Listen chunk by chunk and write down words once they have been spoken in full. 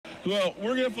Well,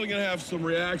 we're definitely going to have some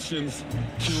reactions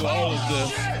to all of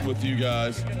this with you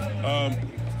guys.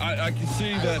 I can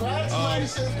see that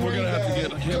we're going to have to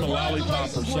get him a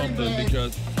lollipop or something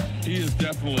because he is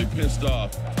definitely pissed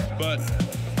off. But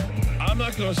I'm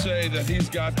not going to say that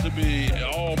he's got to be an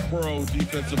all-pro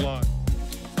defensive line.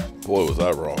 Boy, was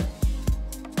I wrong.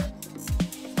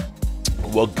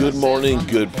 Well, good morning,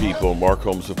 good people. Mark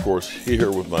Holmes, of course,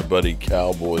 here with my buddy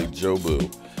Cowboy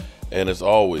Jobu. And as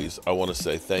always, I want to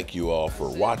say thank you all for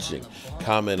watching,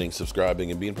 commenting,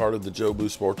 subscribing, and being part of the Jobu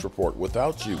Sports Report.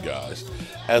 Without you guys,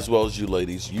 as well as you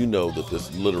ladies, you know that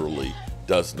this literally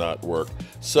does not work.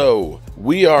 So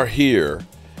we are here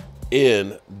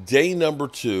in day number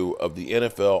 2 of the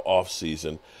NFL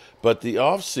offseason, but the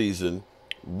offseason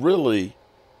really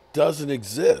doesn't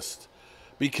exist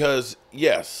because,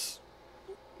 yes,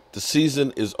 the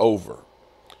season is over.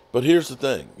 But here's the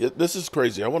thing. This is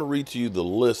crazy. I want to read to you the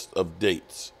list of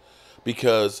dates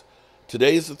because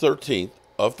today is the 13th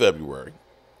of February.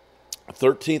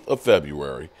 13th of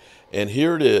February. And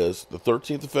here it is, the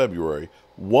 13th of February.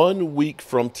 1 week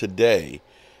from today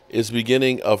is the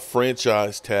beginning of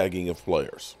franchise tagging of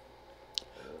players.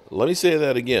 Let me say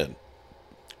that again.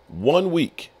 1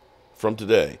 week from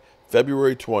today,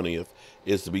 February 20th,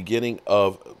 is the beginning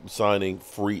of signing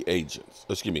free agents.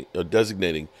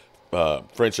 Designating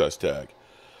franchise tag.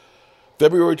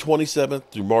 February 27th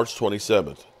through March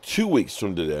 27th, 2 weeks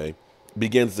from today,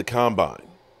 begins the combine.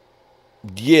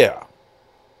 Yeah,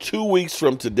 2 weeks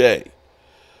from today.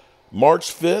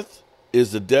 March 5th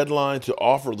is the deadline to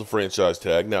offer the franchise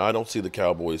tag. Now, I don't see the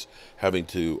Cowboys having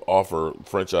to offer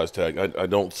franchise tag. I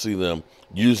don't see them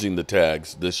using the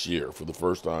tags this year for the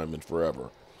first time in forever.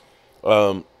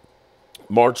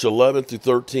 March 11th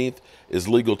through 13th is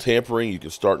legal tampering. You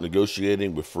can start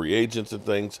negotiating with free agents and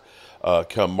things.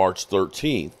 Come March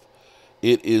 13th,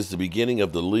 it is the beginning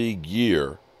of the league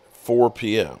year, 4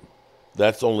 p.m.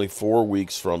 That's only 4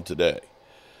 weeks from today.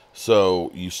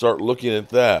 So you start looking at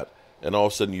that, and all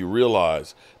of a sudden you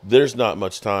realize there's not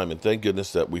much time, and thank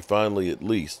goodness that we finally at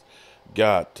least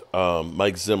got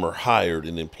Mike Zimmer hired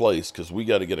and in place because we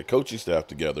got to get a coaching staff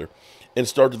together and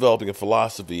start developing a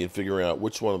philosophy and figuring out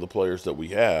which one of the players that we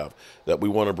have that we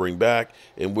want to bring back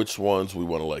and which ones we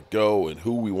want to let go and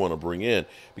who we want to bring in.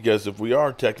 Because if we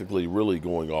are technically really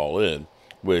going all in,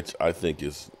 which I think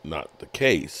is not the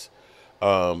case,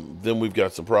 then we've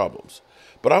got some problems.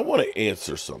 But I want to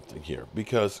answer something here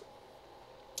because,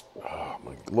 oh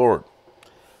my Lord,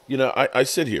 you know, I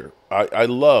sit here. I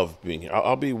love being here.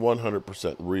 I'll be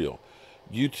 100% real.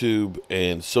 YouTube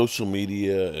and social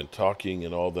media and talking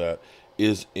and all that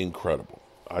is incredible.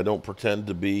 I don't pretend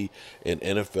to be an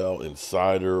NFL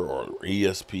insider or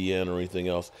ESPN or anything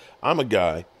else. I'm a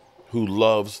guy who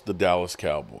loves the Dallas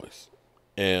Cowboys.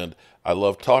 And I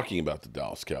love talking about the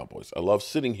Dallas Cowboys. I love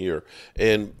sitting here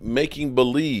and making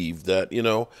believe that, you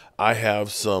know, I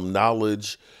have some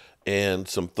knowledge and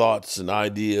some thoughts and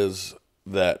ideas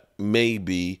that may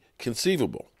be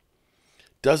conceivable.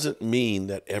 Doesn't mean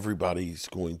that everybody's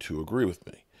going to agree with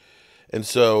me. And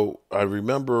so I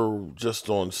remember just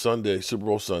on Sunday, Super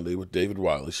Bowl Sunday with David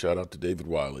Wiley, shout out to David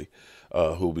Wiley,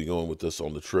 who will be going with us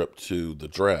on the trip to the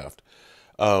draft.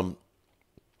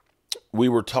 We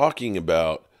were talking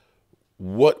about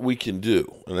what we can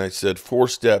do. And I said 4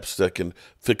 steps that can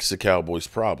fix the Cowboys'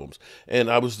 problems.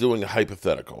 And I was doing a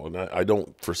hypothetical, and I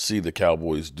don't foresee the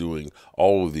Cowboys doing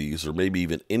all of these or maybe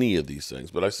even any of these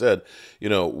things. But I said, you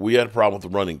know, we had a problem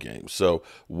with the running game. So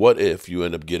what if you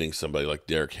end up getting somebody like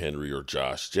Derrick Henry or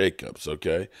Josh Jacobs,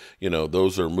 okay? You know,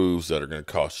 those are moves that are going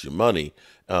to cost you money,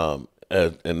 and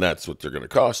that's what they're going to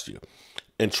cost you.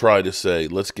 And try to say,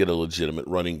 let's get a legitimate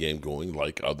running game going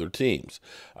like other teams.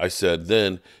 I said,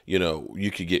 then, you know,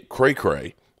 you could get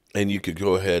cray-cray and you could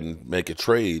go ahead and make a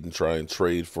trade and try and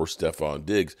trade for Stephon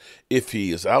Diggs if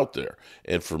he is out there.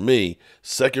 And for me,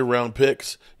 second-round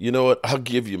picks, you know what, I'll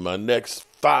give you my next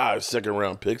 5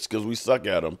 second-round picks because we suck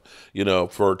at them, you know,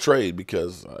 for a trade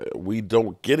because we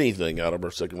don't get anything out of our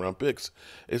second-round picks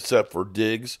except for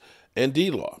Diggs and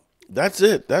D-Law. That's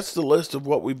it. That's the list of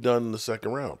what we've done in the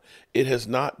second round. It has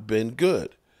not been good.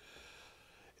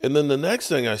 And then the next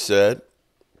thing I said,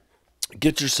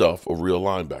 get yourself a real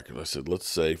linebacker. I said, let's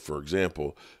say, for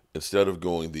example, instead of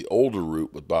going the older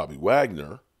route with Bobby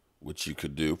Wagner, which you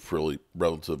could do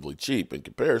relatively cheap in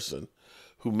comparison,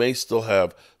 who may still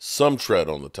have some tread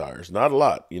on the tires. Not a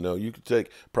lot. You know, you could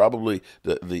take probably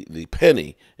the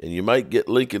penny, and you might get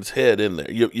Lincoln's head in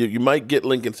there. You might get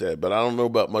Lincoln's head, but I don't know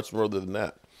about much more than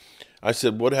that. I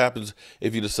said, what happens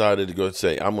if you decided to go and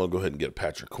say, I'm going to go ahead and get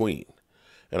Patrick Queen?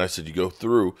 And I said, you go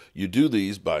through, you do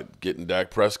these by getting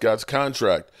Dak Prescott's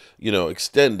contract,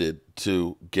 extended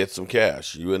to get some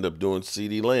cash. You end up doing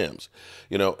CD Lambs,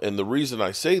 and the reason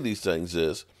I say these things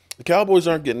is the Cowboys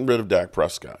aren't getting rid of Dak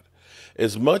Prescott.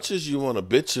 As much as you want to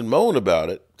bitch and moan about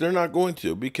it, they're not going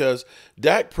to, because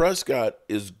Dak Prescott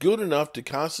is good enough to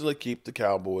constantly keep the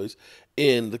Cowboys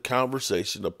in the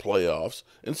conversation of playoffs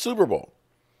and Super Bowl.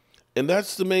 And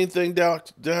that's the main thing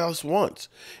Dallas wants.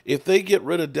 If they get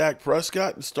rid of Dak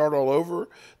Prescott and start all over,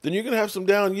 then you're going to have some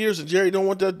down years, and Jerry don't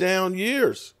want that down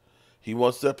years. He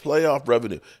wants that playoff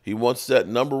revenue. He wants that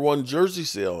 #1 jersey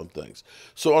sale and things.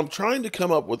 So I'm trying to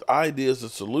come up with ideas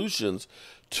and solutions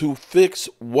to fix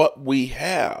what we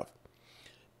have.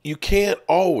 You can't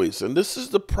always, and this is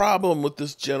the problem with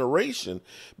this generation,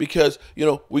 because,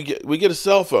 we get a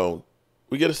cell phone.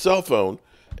 We get a cell phone.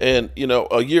 And,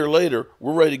 a year later,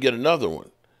 we're ready to get another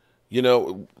one.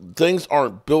 Things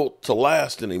aren't built to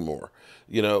last anymore.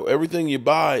 Everything you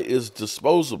buy is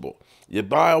disposable. You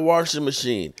buy a washing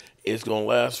machine, it's going to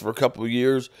last for a couple of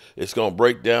years. It's going to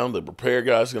break down. The repair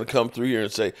guy's going to come through here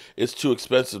and say, it's too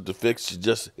expensive to fix.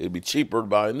 It'd be cheaper to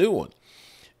buy a new one.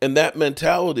 And that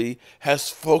mentality has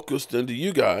focused into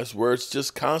you guys, where it's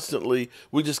just constantly,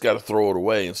 we just got to throw it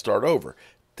away and start over.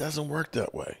 It doesn't work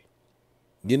that way.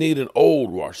 You need an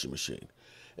old washing machine.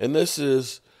 And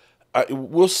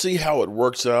we'll see how it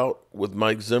works out with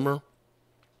Mike Zimmer.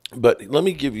 But let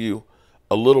me give you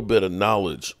a little bit of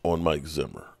knowledge on Mike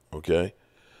Zimmer, okay?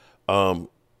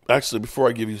 Actually, before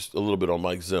I give you a little bit on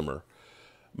Mike Zimmer,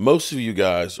 most of you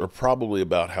guys are probably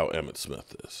about how Emmitt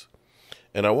Smith is.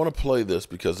 And I want to play this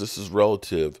because this is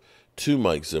relative to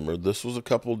Mike Zimmer. This was a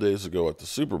couple of days ago at the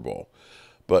Super Bowl.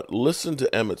 But listen to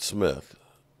Emmitt Smith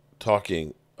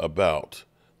talking about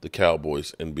the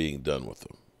Cowboys and being done with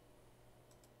them.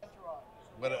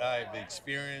 What I've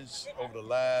experienced over the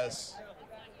last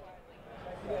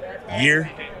year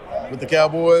with the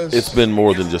Cowboys. It's been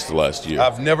more than just the last year.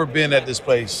 I've never been at this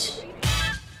place.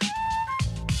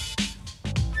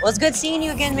 Well, it's good seeing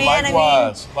you again, man.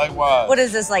 Likewise. What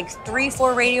is this, like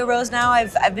 3-4 radio rows now?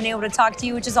 I've been able to talk to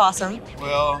you, which is awesome.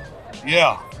 Well,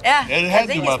 yeah. Yeah. It has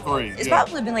been about 3. It's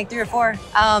probably been like 3 or 4.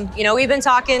 We've been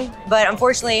talking, but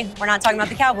unfortunately, we're not talking about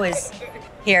the Cowboys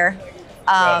here.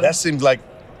 That seems like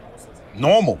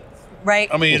normal. Right.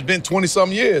 I mean, it's been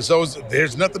 20-some years, so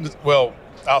there's nothing,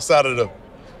 outside of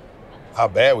how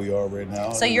bad we are right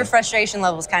now. So your frustration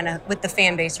level is kind of with the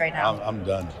fan base right now. I'm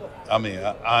done. I mean,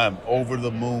 I'm over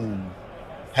the moon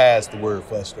past the word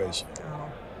frustration.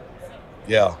 Oh.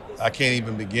 Yeah, I can't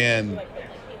even begin.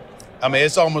 I mean,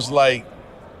 it's almost like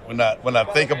when I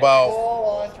think about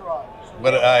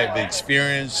what I've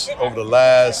experienced over the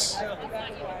last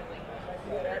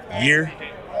year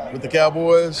with the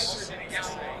Cowboys,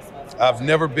 I've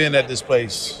never been at this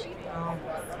place,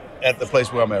 at the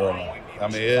place where I'm at right now. I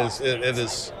mean, it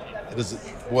is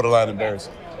borderline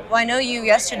embarrassing. Well, I know you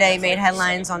yesterday made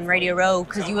headlines on Radio Row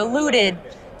because you alluded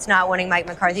to not wanting Mike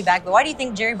McCarthy back, but why do you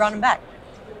think Jerry brought him back?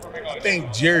 I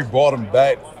think Jerry brought him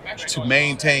back to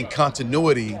maintain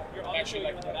continuity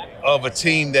of a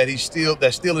team that's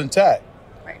still intact,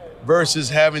 Right. versus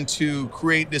having to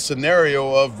create this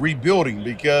scenario of rebuilding,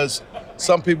 because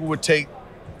some people would take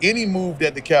any move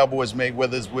that the Cowboys make,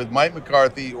 whether it's with Mike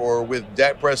McCarthy or with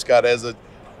Dak Prescott, as an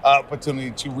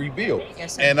opportunity to rebuild.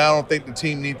 Yes, sir. And I don't think the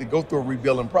team needs to go through a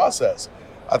rebuilding process.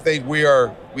 I think we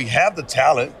have the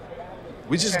talent.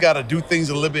 We just got to do things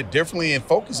a little bit differently and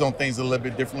focus on things a little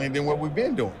bit differently than what we've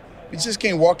been doing. We just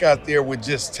can't walk out there with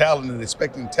just talent and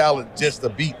expecting talent just to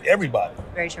beat everybody.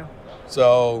 Very true.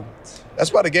 So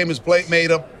that's why the game is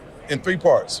made up in 3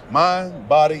 parts: mind,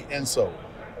 body, and soul.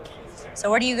 So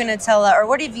what are you going to tell, or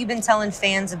what have you been telling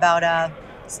fans about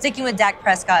sticking with Dak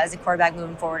Prescott as a quarterback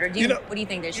moving forward? Or what do you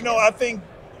think they should do? I think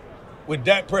with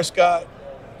Dak Prescott,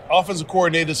 offensive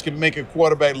coordinators can make a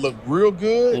quarterback look real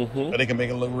good, or they can make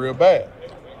it look real bad.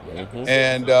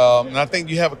 And I think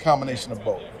you have a combination of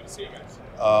both.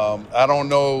 I don't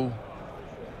know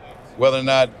whether or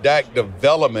not Dak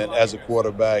development as a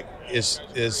quarterback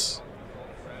is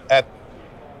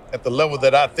at the level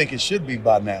that I think it should be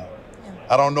by now.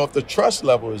 I don't know if the trust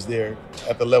level is there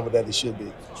at the level that it should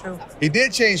be. True. He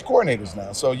did change coordinators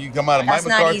now, so you come out of That's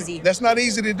Mike McCarthy. not easy. That's not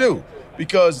easy to do,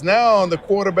 because now the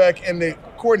quarterback and the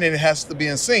coordinator has to be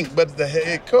in sync, but the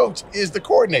head coach is the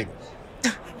coordinator.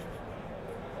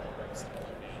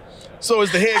 So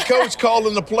is the head coach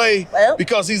calling the play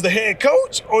because he's the head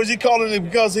coach, or is he calling it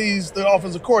because he's the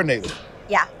offensive coordinator?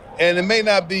 Yeah. And it may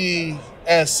not be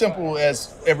as simple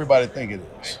as everybody think it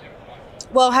is.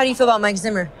 Well, how do you feel about Mike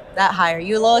Zimmer that hire?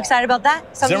 You a little excited about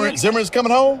that? Zimmer's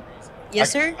coming home?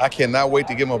 Yes, sir. I cannot wait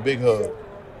to give him a big hug.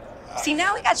 See,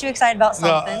 now we got you excited about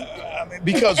something. I mean,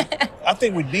 because I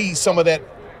think we need some of that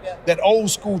old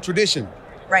school tradition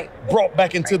brought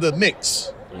back into the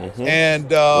mix.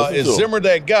 And is Zimmer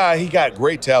that guy? He got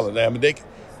great talent. I mean,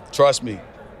 trust me,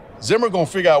 Zimmer going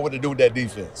to figure out what to do with that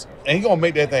defense. And he's going to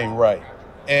make that thing right.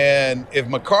 And if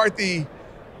McCarthy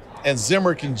and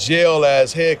Zimmer can gel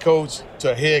as head coach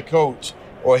to head coach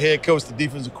or head coach to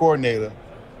defensive coordinator,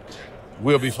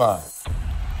 we'll be fine.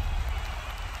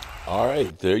 All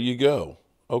right, there you go.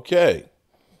 Okay.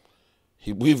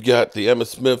 We've got the Emmitt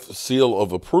Smith seal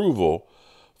of approval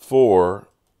for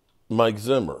Mike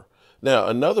Zimmer. Now,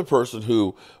 another person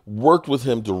who worked with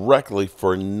him directly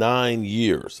for 9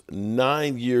 years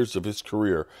of his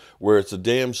career, where it's a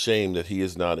damn shame that he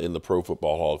is not in the Pro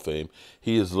Football Hall of Fame.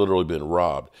 He has literally been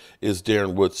robbed, is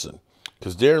Darren Woodson.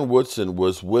 Because Darren Woodson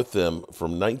was with them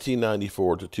from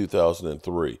 1994 to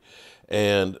 2003.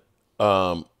 And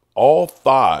all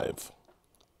 5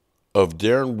 of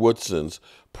Darren Woodson's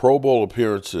Pro Bowl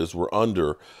appearances were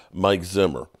under Mike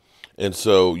Zimmer. And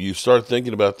so you start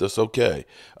thinking about this, okay,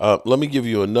 let me give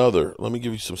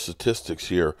you some statistics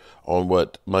here on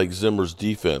what Mike Zimmer's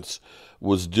defense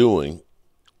was doing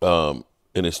in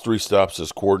his 3 stops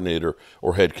as coordinator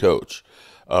or head coach.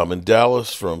 In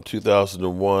Dallas from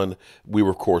 2001, we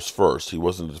were, of course, first. He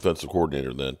wasn't a defensive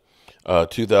coordinator then.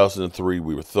 2003,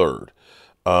 we were third.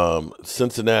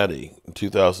 Cincinnati in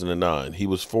 2009, he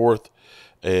was fourth.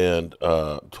 And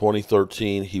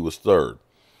 2013, he was third.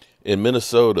 In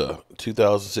Minnesota,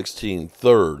 2016,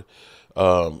 third.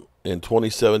 In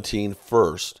 2017,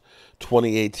 first.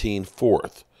 2018,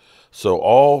 fourth. So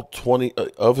all 20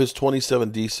 of his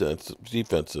 27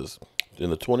 defenses in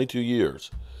the 22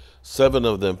 years, 7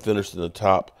 of them finished in the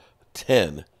top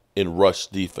 10 in rush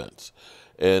defense.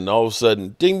 And all of a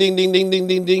sudden, ding, ding, ding, ding, ding,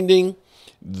 ding, ding, ding.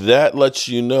 That lets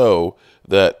you know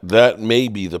that may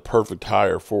be the perfect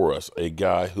hire for us, a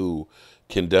guy who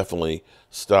can definitely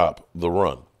stop the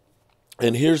run.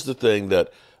 And here's the thing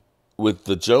that with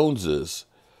the Joneses,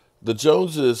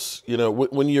 you know,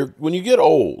 when you get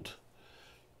old,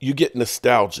 you get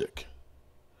nostalgic.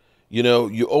 You know,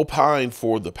 you opine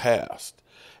for the past,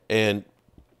 and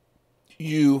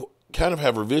you kind of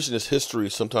have revisionist history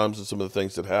sometimes in some of the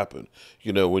things that happen.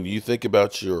 You know, when you think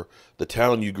about the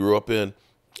town you grew up in,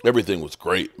 everything was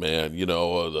great, man. You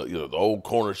know, the old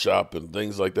corner shop and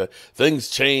things like that. Things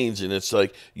change, and it's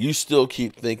like you still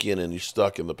keep thinking, and you're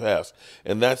stuck in the past.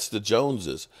 And that's the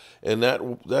Joneses, and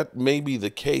that may be the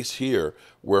case here.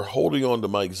 We're holding on to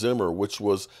Mike Zimmer, which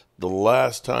was the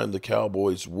last time the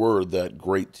Cowboys were that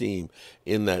great team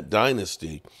in that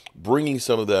dynasty. Bringing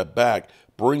some of that back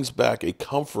brings back a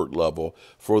comfort level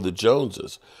for the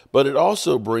Joneses. But it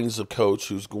also brings a coach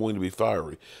who's going to be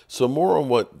fiery. So more on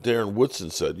what Darren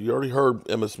Woodson said. You already heard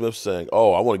Emmitt Smith saying,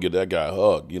 oh, I want to give that guy a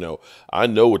hug. You know, I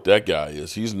know what that guy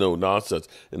is. He's no nonsense,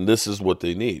 and this is what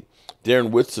they need.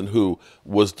 Darren Woodson, who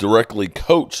was directly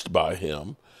coached by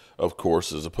him, of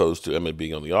course, as opposed to Emmitt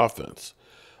being on the offense.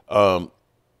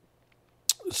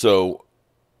 So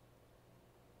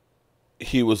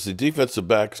he was the defensive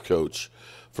backs coach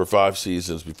for 5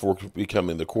 seasons before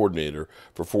becoming the coordinator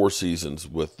for 4 seasons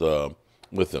with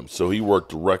him. So he worked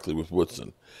directly with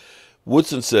Woodson.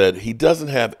 Woodson said he doesn't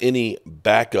have any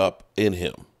backup in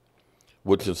him.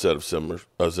 Woodson said of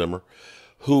Zimmer,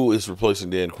 who is replacing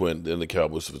Dan Quinn in the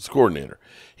Cowboys as coordinator.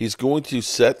 He's going to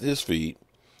set his feet,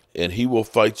 and he will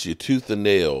fight you tooth and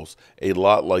nails, a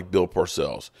lot like Bill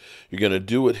Parcells. You're going to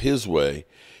do it his way.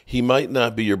 He might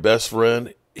not be your best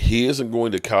friend. He isn't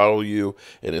going to coddle you,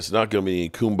 and it's not going to be any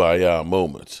kumbaya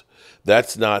moments.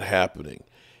 That's not happening.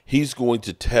 He's going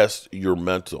to test your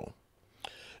mental.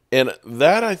 And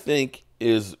that, I think,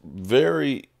 is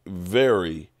very,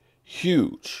 very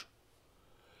huge.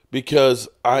 Because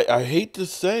I hate to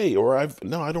say, I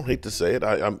don't hate to say it.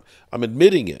 I'm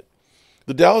admitting it.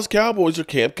 The Dallas Cowboys are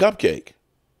Camp Cupcake.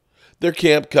 They're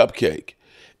Camp Cupcake.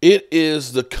 It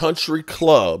is the country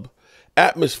club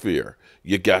atmosphere.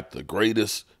 You got the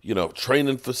greatest,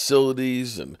 training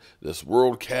facilities and this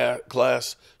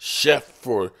world-class chef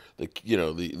for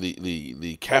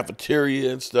the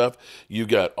cafeteria and stuff. You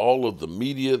got all of the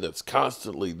media that's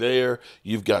constantly there.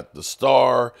 You've got the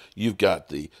Star. You've got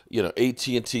the,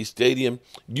 AT&T Stadium.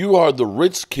 You are the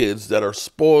rich kids that are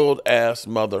spoiled-ass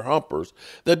mother humpers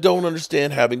that don't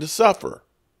understand having to suffer.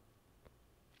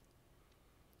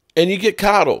 And you get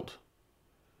coddled.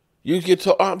 You get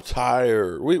told, I'm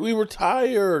tired. We were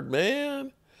tired,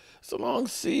 man. It's a long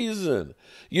season.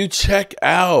 You check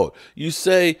out. You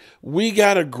say, we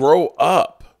got to grow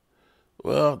up.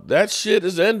 Well, that shit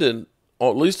is ending,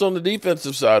 at least on the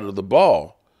defensive side of the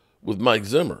ball, with Mike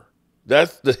Zimmer.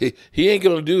 He ain't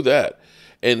going to do that.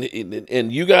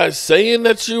 and you guys saying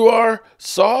that you are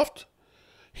soft,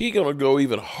 he going to go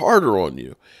even harder on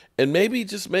you. And maybe,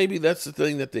 just maybe, that's the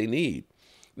thing that they need.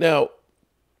 Now,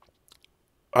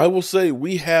 I will say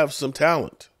we have some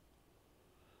talent.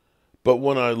 But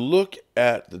when I look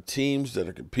at the teams that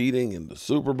are competing in the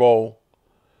Super Bowl,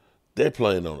 they're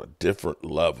playing on a different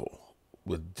level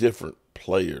with different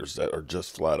players that are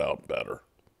just flat out better.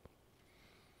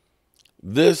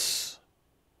 This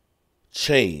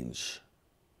change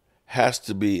has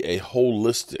to be a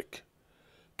holistic,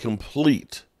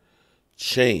 complete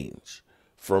change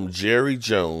from Jerry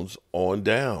Jones on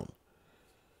down.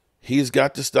 He's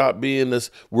got to stop being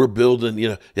this, we're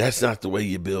building, that's not the way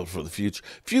you build for the future.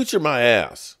 Future my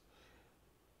ass.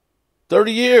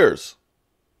 30 years.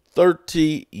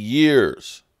 30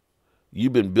 years.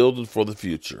 You've been building for the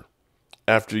future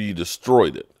after you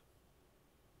destroyed it.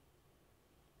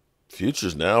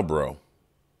 Future's now, bro.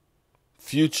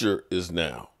 Future is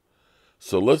now.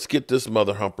 So let's get this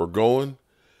mother humper going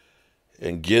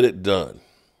and get it done.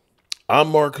 I'm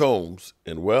Mark Holmes,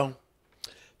 and well,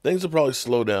 things will probably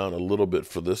slow down a little bit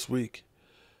for this week,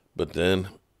 but then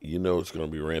it's going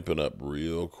to be ramping up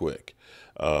real quick.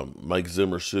 Mike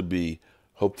Zimmer should be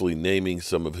hopefully naming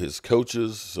some of his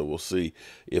coaches, so we'll see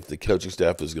if the coaching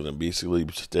staff is going to basically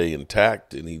stay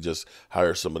intact and he just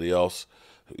hires somebody else,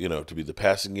 to be the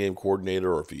passing game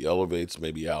coordinator, or if he elevates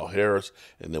maybe Al Harris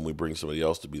and then we bring somebody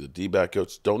else to be the D-back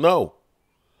coach. Don't know.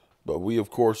 But we, of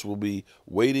course, will be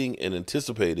waiting and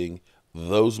anticipating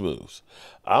those moves.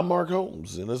 I'm Mark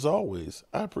Holmes, and as always,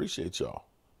 I appreciate y'all.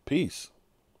 Peace.